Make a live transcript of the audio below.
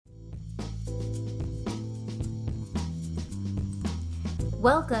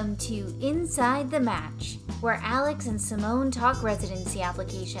Welcome to Inside the Match, where Alex and Simone talk residency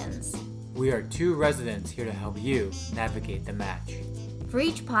applications. We are two residents here to help you navigate the match. For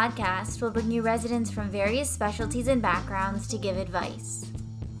each podcast, we'll bring you residents from various specialties and backgrounds to give advice.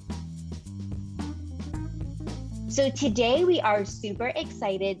 So today we are super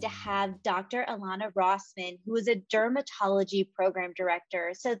excited to have Dr. Alana Rossman, who is a dermatology program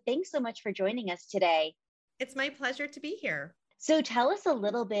director. So thanks so much for joining us today. It's my pleasure to be here. So tell us a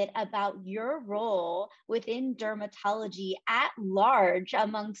little bit about your role within dermatology at large.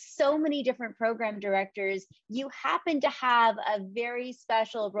 Among so many different program directors, you happen to have a very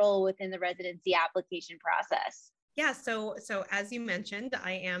special role within the residency application process. Yeah, so as you mentioned,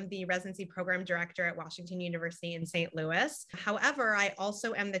 I am the residency program director at Washington University in St. Louis. However, I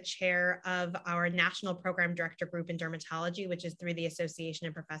also am the chair of our national program director group in dermatology, which is through the Association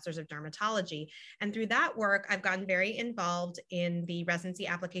of Professors of Dermatology. And through that work, I've gotten very involved in the residency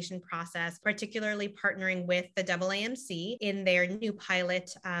application process, particularly partnering with the AAMC in their new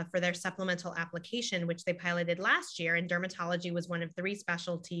pilot for their supplemental application, which they piloted last year. And dermatology was one of 3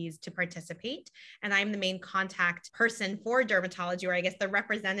 specialties to participate. And I'm the main contact person for dermatology, or I guess the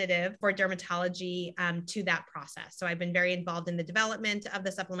representative for dermatology to that process. So I've been very involved in the development of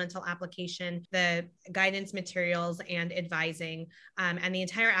the supplemental application, the guidance materials and advising, and the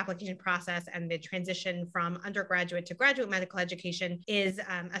entire application process and the transition from undergraduate to graduate medical education is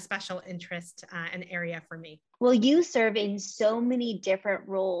a special interest and area for me. Well, you serve in so many different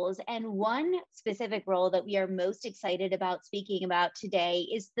roles, and one specific role that we are most excited about speaking about today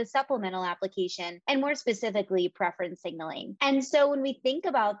is the supplemental application, and more specifically, preference signaling. And so when we think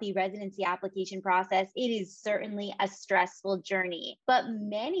about the residency application process, it is certainly a stressful journey, but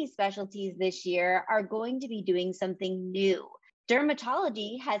many specialties this year are going to be doing something new.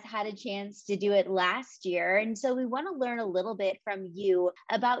 Dermatology has had a chance to do it last year. And so we want to learn a little bit from you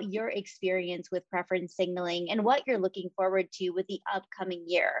about your experience with preference signaling and what you're looking forward to with the upcoming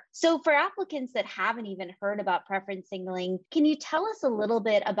year. So for applicants that haven't even heard about preference signaling, can you tell us a little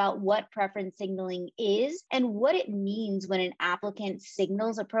bit about what preference signaling is and what it means when an applicant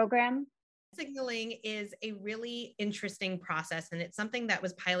signals a program? Signaling is a really interesting process, and it's something that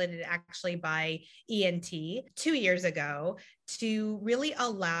was piloted actually by ENT 2 years ago to really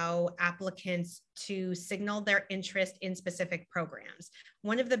allow applicants to signal their interest in specific programs.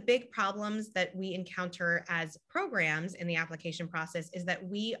 One of the big problems that we encounter as programs in the application process is that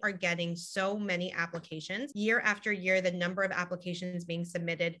we are getting so many applications. Year after year, the number of applications being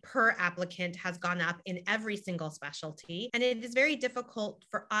submitted per applicant has gone up in every single specialty. And it is very difficult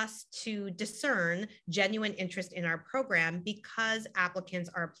for us to discern genuine interest in our program because applicants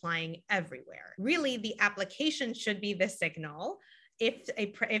are applying everywhere. Really, the application should be the signal. If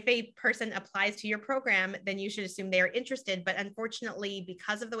a person applies to your program, then you should assume they are interested. But unfortunately,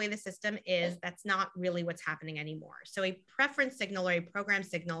 because of the way the system is, that's not really what's happening anymore. So a preference signal or a program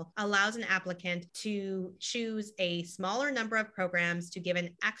signal allows an applicant to choose a smaller number of programs to give an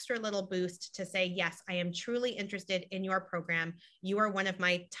extra little boost to say, yes, I am truly interested in your program. You are one of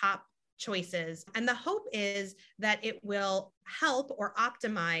my top choices. And the hope is that it will help or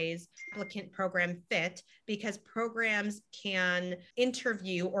optimize applicant program fit, because programs can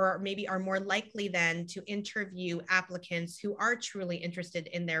interview, or maybe are more likely then to interview applicants who are truly interested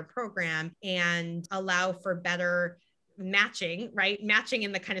in their program and allow for better matching, right? Matching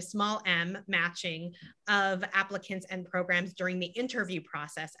in the kind of small m matching of applicants and programs during the interview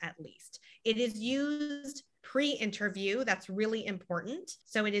process, at least. It is used pre-interview. That's really important.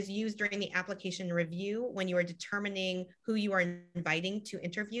 So it is used during the application review when you are determining who you are inviting to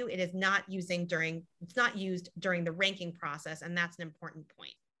interview. It is not used during the ranking process, and that's an important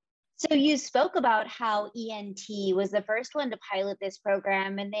point. So you spoke about how ENT was the first one to pilot this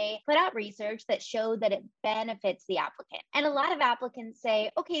program, and they put out research that showed that it benefits the applicant. And a lot of applicants say,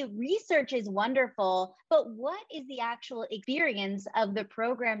 okay, research is wonderful, but what is the actual experience of the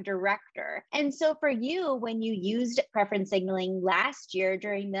program director? And so for you, when you used preference signaling last year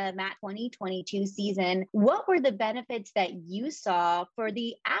during the MAT 2022 season, what were the benefits that you saw for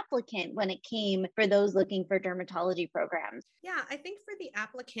the applicant when it came for those looking for dermatology programs? Yeah, I think for the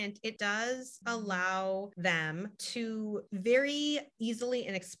applicant, it does allow them to very easily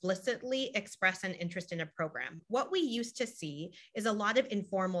and explicitly express an interest in a program. What we used to see is a lot of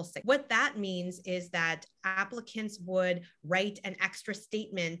informal signals. What that means is that applicants would write an extra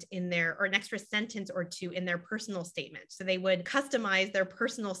statement in their, or an extra sentence or two in their personal statement. So they would customize their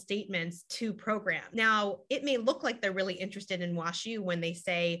personal statements to program. Now, it may look like they're really interested in WashU when they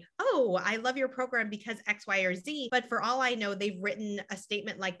say, oh, I love your program because X, Y, or Z, but for all I know, they've written a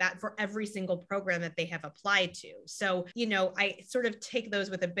statement like that for every single program that they have applied to. So, I sort of take those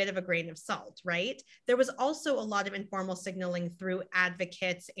with a bit of a grain of salt, right? There was also a lot of informal signaling through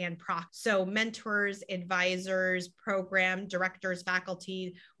advocates and so mentors, advisors, program directors,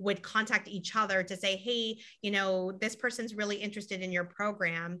 faculty would contact each other to say, hey, this person's really interested in your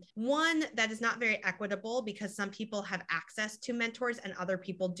program. One, that is not very equitable because some people have access to mentors and other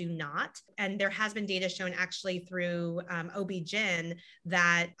people do not. And there has been data shown actually through OB-GYN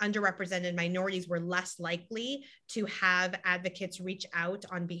that underrepresented minorities were less likely to have advocates reach out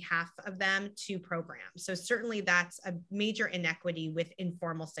on behalf of them to programs. So certainly that's a major inequity with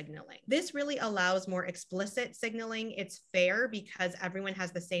informal signaling. This really allows more explicit signaling. It's fair because everyone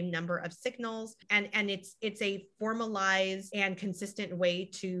has the same number of signals, and it's a formalized and consistent way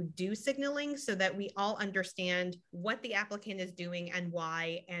to do signaling so that we all understand what the applicant is doing and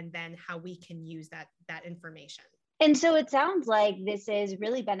why, and then how we can use that information. And so it sounds like this is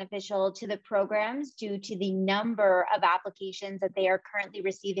really beneficial to the programs due to the number of applications that they are currently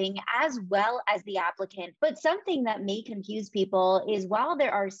receiving, as well as the applicant. But something that may confuse people is while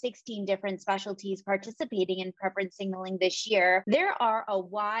there are 16 different specialties participating in preference signaling this year, there are a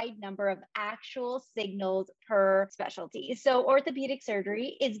wide number of actual signals per specialty. So orthopedic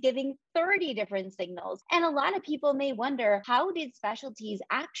surgery is giving 30 different signals. And a lot of people may wonder, how did specialties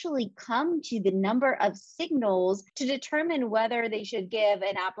actually come to the number of signals to determine whether they should give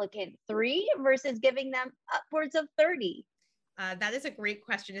an applicant 3 versus giving them upwards of 30? That is a great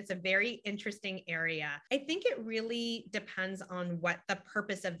question. It's a very interesting area. I think it really depends on what the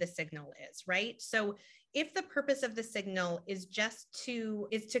purpose of the signal is, right? So if the purpose of the signal is to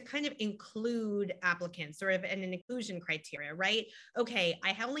kind of include applicants, sort of an inclusion criteria, right? Okay,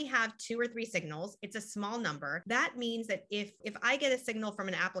 I only have 2 or 3 signals. It's a small number. That means that if I get a signal from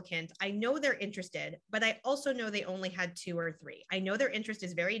an applicant, I know they're interested, but I also know they only had 2 or 3. I know their interest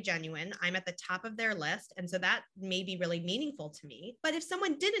is very genuine. I'm at the top of their list. And so that may be really meaningful to me. But if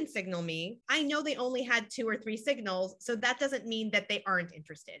someone didn't signal me, I know they only had 2 or 3 signals. So that doesn't mean that they aren't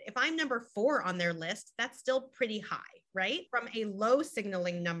interested. If I'm number 4 on their list, that's still pretty high, right? From a low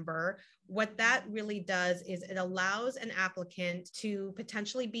signaling number, what that really does is it allows an applicant to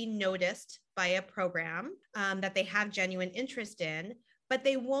potentially be noticed by a program that they have genuine interest in, but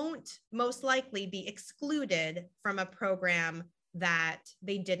they won't most likely be excluded from a program that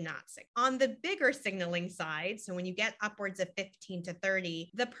they did not signal. On the bigger signaling side, so when you get upwards of 15 to 30,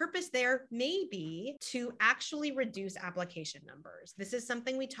 the purpose there may be to actually reduce application numbers. This is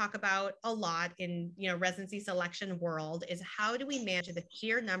something we talk about a lot in residency selection world, is how do we manage the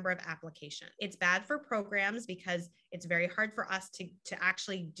sheer number of applications? It's bad for programs because it's very hard for us to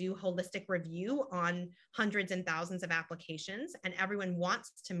actually do holistic review on hundreds and thousands of applications, and everyone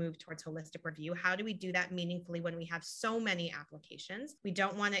wants to move towards holistic review. How do we do that meaningfully when we have so many applications? We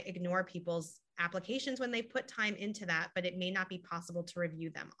don't want to ignore people's applications when they put time into that, but it may not be possible to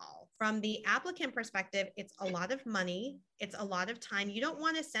review them all. From the applicant perspective, it's a lot of money. It's a lot of time. You don't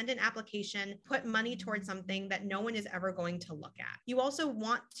want to send an application, put money towards something that no one is ever going to look at. You also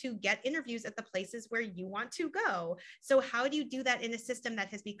want to get interviews at the places where you want to go. So how do you do that in a system that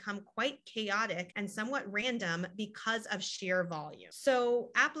has become quite chaotic and somewhat random because of sheer volume? So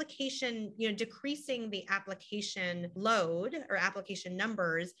application, decreasing the application load or application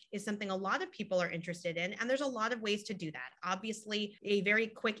numbers is something a lot of people are interested in. And there's a lot of ways to do that. Obviously, a very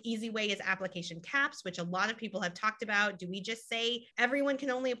quick, easy way is application caps, which a lot of people have talked about. Do we just say everyone can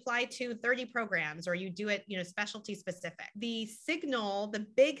only apply to 30 programs, or you do it, specialty specific? The signal, the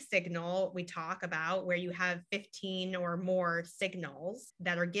big signal we talk about, where you have 15 or more signals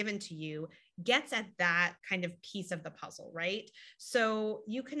that are given to you, gets at that kind of piece of the puzzle, right? So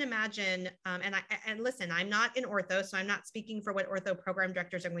you can imagine, and listen, I'm not in ortho, so I'm not speaking for what ortho program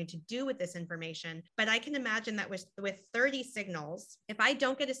directors are going to do with this information, but I can imagine that with 30 signals, if I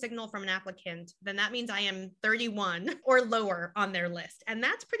don't get a signal from an applicant, then that means I am 31 or lower on their list. And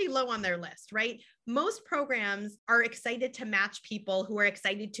that's pretty low on their list, right? Most programs are excited to match people who are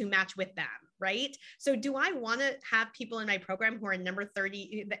excited to match with them, right? So do I want to have people in my program who are number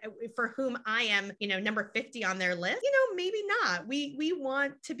 30, for whom I am, number 50 on their list? Maybe not. We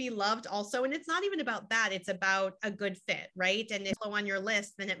want to be loved also. And it's not even about that. It's about a good fit, right? And if low on your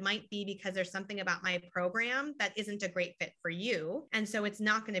list, then it might be because there's something about my program that isn't a great fit for you. And so it's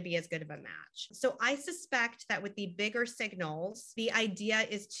not going to be as good of a match. So I suspect that with the bigger signals, the idea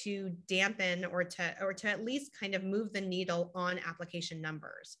is to dampen or to at least kind of move the needle on application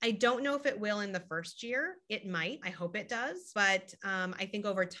numbers. I don't know if it will will in the first year. It might, I hope it does. But I think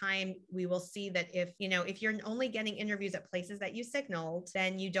over time, we will see that if you're only getting interviews at places that you signaled,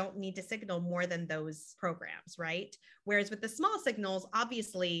 then you don't need to signal more than those programs, right? Whereas with the small signals,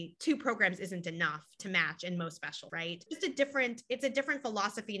 obviously 2 programs isn't enough to match in most special, right? It's a different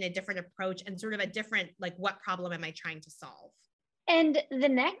philosophy and a different approach and sort of a different, like, what problem am I trying to solve? And the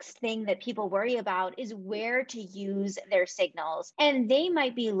next thing that people worry about is where to use their signals. And they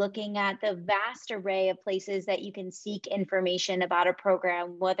might be looking at the vast array of places that you can seek information about a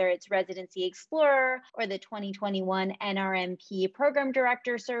program, whether it's Residency Explorer or the 2021 NRMP Program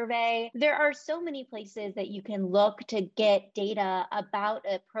Director Survey. There are so many places that you can look to get data about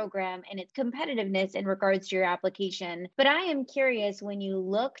a program and its competitiveness in regards to your application. But I am curious, when you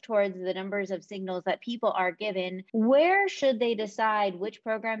look towards the numbers of signals that people are given, where should they decide which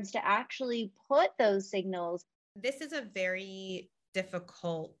programs to actually put those signals? This is a very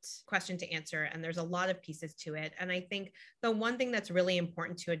difficult question to answer, and there's a lot of pieces to it. And I think the one thing that's really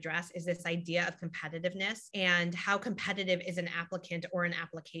important to address is this idea of competitiveness and how competitive is an applicant or an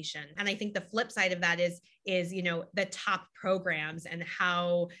application. And I think the flip side of that is the top programs and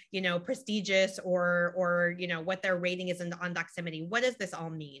how prestigious or what their rating is on Doximity. What does this all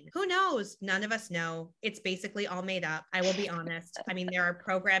mean? Who knows? None of us know. It's basically all made up. I will be honest. I mean, there are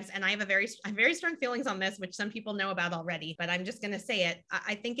programs, and I have very strong feelings on this, which some people know about already, but I'm just going to say it.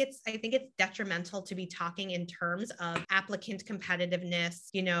 I think it's detrimental to be talking in terms of applicant competitiveness,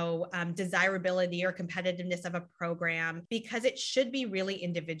 desirability or competitiveness of a program, because it should be really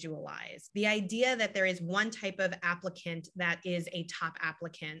individualized. The idea that there is one type of applicant that is a top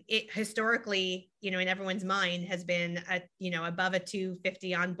applicant, it historically, in everyone's mind has been above a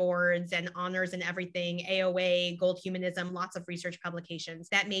 250 on boards and honors and everything, AOA, Gold Humanism, lots of research publications.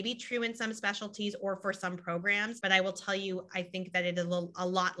 That may be true in some specialties or for some programs, but I will tell you, I think that it is a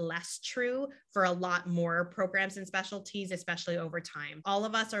lot less true for a lot more programs and specialties, especially over time. All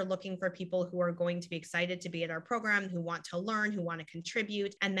of us are looking for people who are going to be excited to be at our program, who want to learn, who want to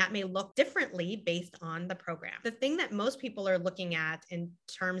contribute, and that may look differently based on the program. The thing that most people are looking at in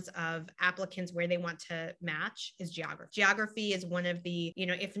terms of applicants where they want to match is geography. Geography is one of the,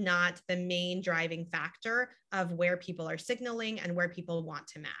 if not the main driving factor of where people are signaling and where people want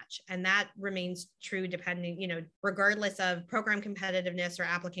to match. And that remains true depending, regardless of program competitiveness or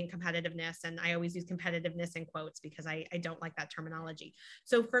applicant competitiveness. And I always use competitiveness in quotes because I don't like that terminology.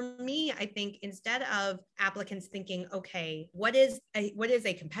 So for me, I think instead of applicants thinking, okay, what is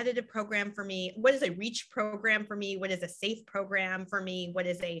a competitive program for me? What is a reach program for me? What is a safe program for me? What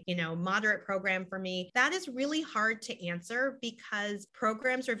is a, moderate program for me? That is really hard to answer because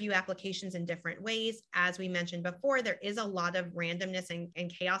programs review applications in different ways. As we mentioned before, there is a lot of randomness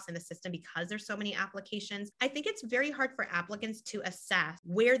and chaos in the system because there's so many applications. I think it's very hard for applicants to assess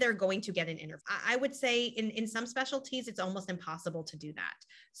where they're going to get an interview. I would say in some specialties, it's almost impossible to do that.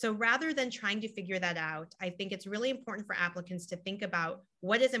 So rather than trying to figure that out, I think it's really important for applicants to think about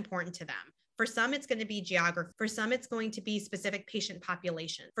what is important to them. For some, it's going to be geography. For some, it's going to be specific patient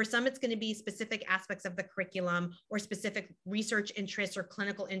population. For some, it's going to be specific aspects of the curriculum or specific research interests or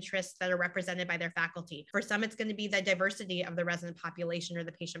clinical interests that are represented by their faculty. For some, it's going to be the diversity of the resident population or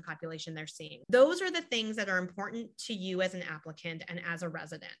the patient population they're seeing. Those are the things that are important to you as an applicant and as a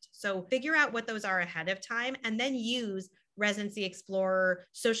resident. So figure out what those are ahead of time and then use Residency Explorer,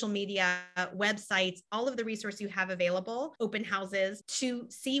 social media, websites, all of the resources you have available, open houses, to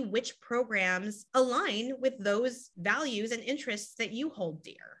see which programs align with those values and interests that you hold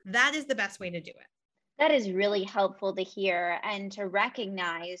dear. That is the best way to do it. That is really helpful to hear and to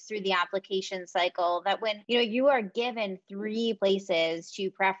recognize through the application cycle that when you are given 3 places to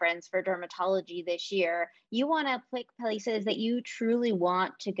preference for dermatology this year, you want to pick places that you truly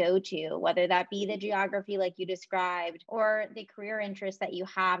want to go to, whether that be the geography like you described or the career interests that you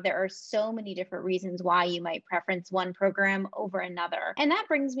have. There are so many different reasons why you might preference one program over another. And that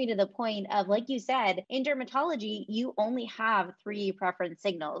brings me to the point of, like you said, in dermatology, you only have 3 preference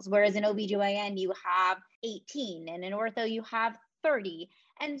signals, whereas in OBGYN, you have 18, and in ortho, you have 30.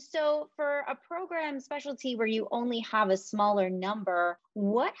 And so for a program specialty where you only have a smaller number,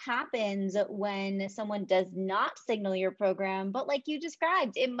 what happens when someone does not signal your program, but like you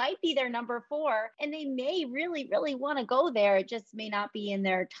described, it might be their number 4, and they may really, really want to go there. It just may not be in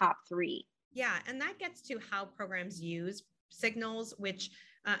their top 3. Yeah, and that gets to how programs use signals, which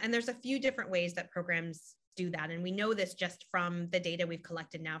and there's a few different ways that programs do that. And we know this just from the data we've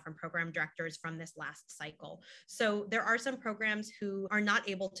collected now from program directors from this last cycle. So there are some programs who are not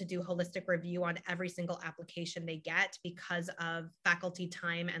able to do holistic review on every single application they get because of faculty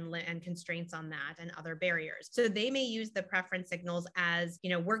time and constraints on that and other barriers. So they may use the preference signals as,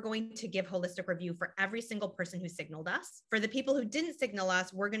 we're going to give holistic review for every single person who signaled us. For the people who didn't signal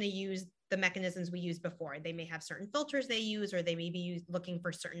us, we're going to use the mechanisms we used before. They may have certain filters they use, or they may be looking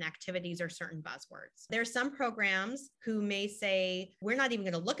for certain activities or certain buzzwords. There are some programs who may say, we're not even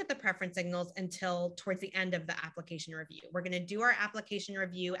going to look at the preference signals until towards the end of the application review. We're going to do our application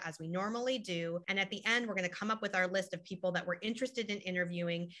review as we normally do. And at the end, we're going to come up with our list of people that we're interested in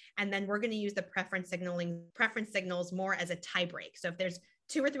interviewing. And then we're going to use the preference signals more as a tie break. So if there's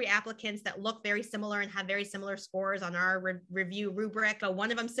 2 or 3 applicants that look very similar and have very similar scores on our review rubric, but one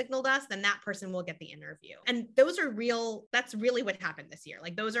of them signaled us, then that person will get the interview. And that's really what happened this year.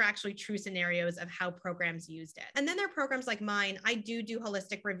 Like, those are actually true scenarios of how programs used it. And then there are programs like mine. I do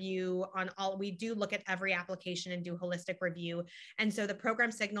holistic review we do look at every application and do holistic review. And so the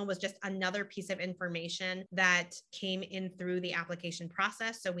program signal was just another piece of information that came in through the application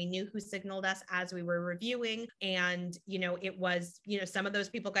process. So we knew who signaled us as we were reviewing. And, it was, some of those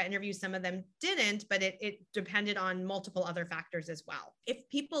people got interviews, some of them didn't, but it depended on multiple other factors as well. If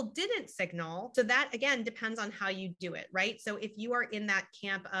people didn't signal, so that again depends on how you do it, right? So if you are in that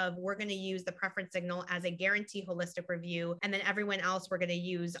camp of, we're going to use the preference signal as a guarantee holistic review, and then everyone else, we're going to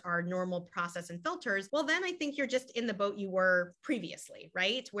use our normal process and filters, well, then I think you're just in the boat you were previously,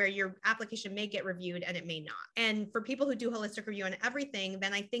 right? Where your application may get reviewed and it may not. And for people who do holistic review on everything,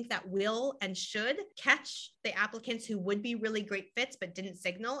 then I think that will and should catch the applicants who would be really great fits, but didn't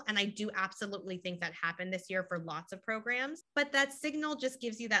signal. And I do absolutely think that happened this year for lots of programs. But that signal just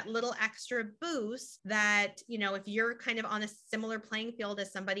gives you that little extra boost that, if you're kind of on a similar playing field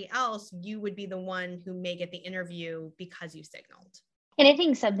as somebody else, you would be the one who may get the interview because you signaled. And I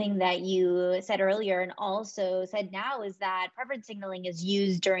think something that you said earlier and also said now is that preference signaling is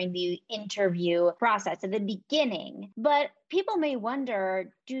used during the interview process at the beginning. But people may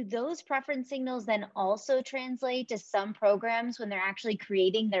wonder, do those preference signals then also translate to some programs when they're actually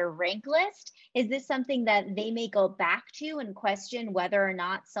creating their rank list? Is this something that they may go back to and question whether or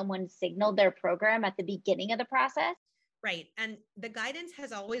not someone signaled their program at the beginning of the process? Right. And the guidance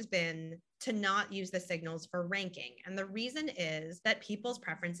has always been to not use the signals for ranking. And the reason is that people's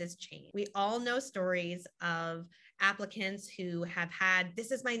preferences change. We all know stories of applicants who have had,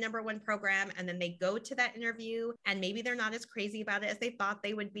 this is my number one program, and then they go to that interview and maybe they're not as crazy about it as they thought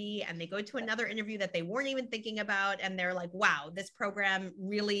they would be. And they go to another interview that they weren't even thinking about. And they're like, wow, this program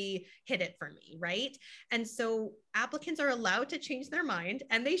really hit it for me, right? And so applicants are allowed to change their mind,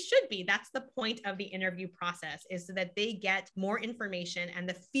 and they should be. That's the point of the interview process, is so that they get more information and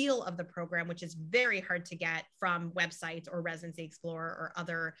the feel of the program, which is very hard to get from websites or Residency Explorer or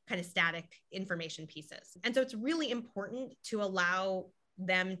other kind of static information pieces. And so it's really important to allow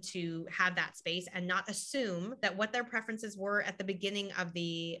them to have that space and not assume that what their preferences were at the beginning of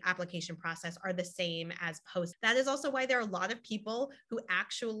the application process are the same as post. That is also why there are a lot of people who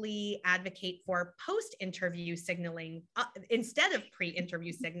actually advocate for post-interview signaling instead of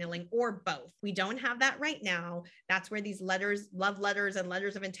pre-interview signaling, or both. We don't have that right now. That's where these letters, love letters and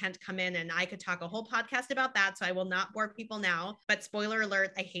letters of intent come in. And I could talk a whole podcast about that, so I will not bore people now, but spoiler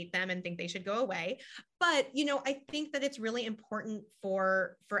alert, I hate them and think they should go away. But, I think that it's really important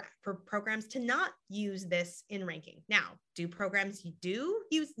for programs to not use this in ranking. Now,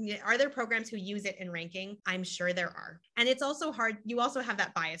 are there programs who use it in ranking? I'm sure there are. And it's also hard. You also have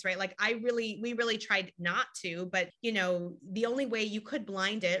that bias, right? Like we really tried not to, but the only way you could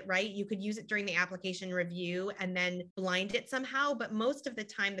blind it, right? You could use it during the application review and then blind it somehow. But most of the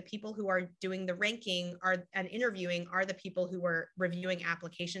time, the people who are doing the ranking and interviewing are the people who are reviewing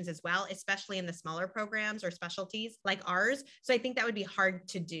applications as well, especially in the smaller programs or specialties like ours. So I think that would be hard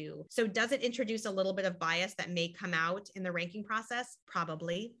to do. So does it introduce a little bit of bias that may come out in the ranking process?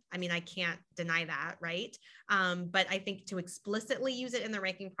 Probably. I mean, I can't deny that, right? But I think to explicitly use it in the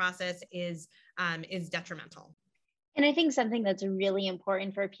ranking process is detrimental. And I think something that's really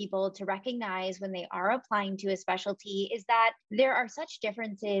important for people to recognize when they are applying to a specialty is that there are such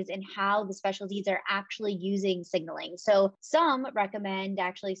differences in how the specialties are actually using signaling. So some recommend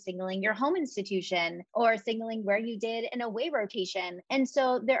actually signaling your home institution or signaling where you did an away rotation. And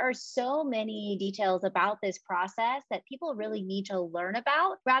so there are so many details about this process that people really need to learn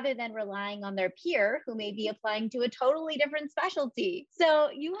about rather than relying on their peer who may be applying to a totally different specialty. So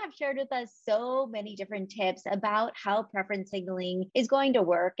you have shared with us so many different tips about how preference signaling is going to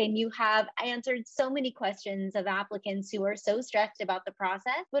work. And you have answered so many questions of applicants who are so stressed about the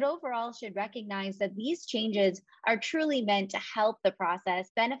process, but overall should recognize that these changes are truly meant to help the process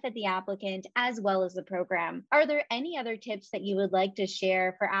benefit the applicant as well as the program. Are there any other tips that you would like to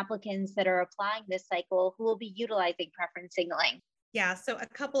share for applicants that are applying this cycle who will be utilizing preference signaling? Yeah, so a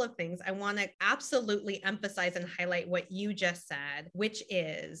couple of things. I want to absolutely emphasize and highlight what you just said, which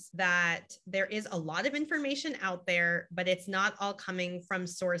is that there is a lot of information out there, but it's not all coming from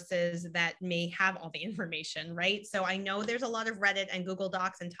sources that may have all the information, right? So I know there's a lot of Reddit and Google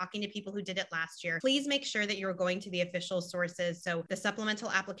Docs and talking to people who did it last year. Please make sure that you're going to the official sources. So the supplemental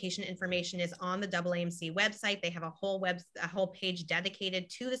application information is on the AAMC website. They have a whole page dedicated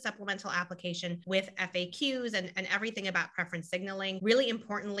to the supplemental application with FAQs and everything about preference signaling. Really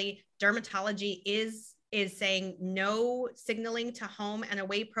importantly, dermatology is saying no signaling to home and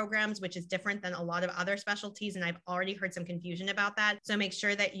away programs, which is different than a lot of other specialties. And I've already heard some confusion about that. So make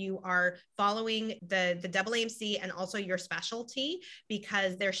sure that you are following the AAMC and also your specialty,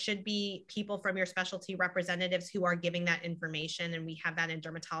 because there should be people from your specialty representatives who are giving that information. And we have that in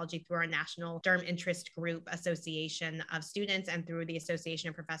dermatology through our National Derm Interest Group Association of Students and through the Association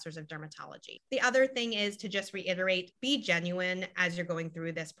of Professors of Dermatology. The other thing is to just reiterate, be genuine as you're going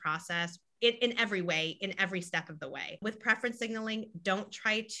through this process. In every way, in every step of the way. With preference signaling, don't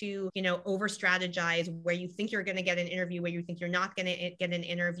try to, over strategize where you think you're going to get an interview, where you think you're not going to get an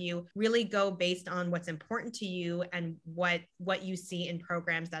interview. Really go based on what's important to you and what you see in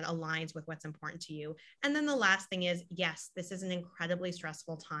programs that aligns with what's important to you. And then the last thing is, yes, this is an incredibly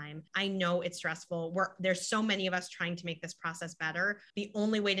stressful time. I know it's stressful. There's so many of us trying to make this process better. The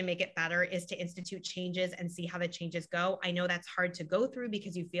only way to make it better is to institute changes and see how the changes go. I know that's hard to go through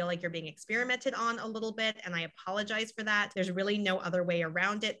because you feel like you're being experimented on a little bit, and I apologize for that. There's really no other way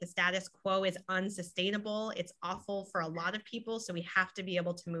around it. The status quo is unsustainable. It's awful for a lot of people, so we have to be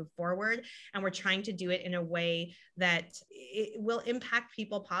able to move forward, and we're trying to do it in a way that it will impact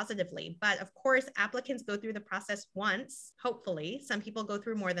people positively. But of course, applicants go through the process once, hopefully. Some people go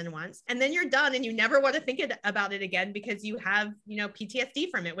through more than once, and then you're done and you never want to think about it again because you have, PTSD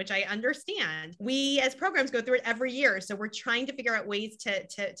from it, which I understand. We as programs go through it every year, so we're trying to figure out ways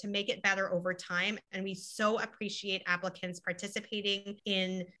to make it better over time. And we so appreciate applicants participating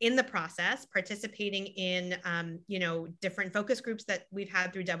in the process, participating in, different focus groups that we've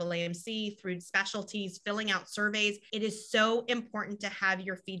had through AAMC, through specialties, filling out surveys. It is so important to have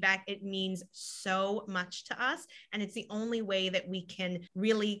your feedback. It means so much to us. And it's the only way that we can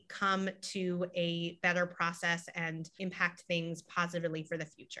really come to a better process and impact things positively for the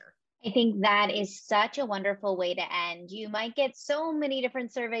future. I think that is such a wonderful way to end. You might get so many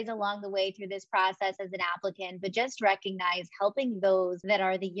different surveys along the way through this process as an applicant, but just recognize helping those that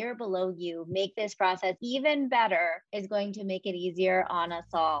are the year below you make this process even better is going to make it easier on us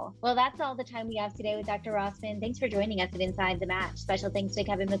all. Well, that's all the time we have today with Dr. Rossman. Thanks for joining us at Inside the Match. Special thanks to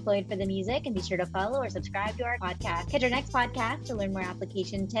Kevin McLeod for the music, and be sure to follow or subscribe to our podcast. Catch our next podcast to learn more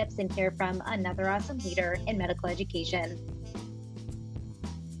application tips and hear from another awesome leader in medical education.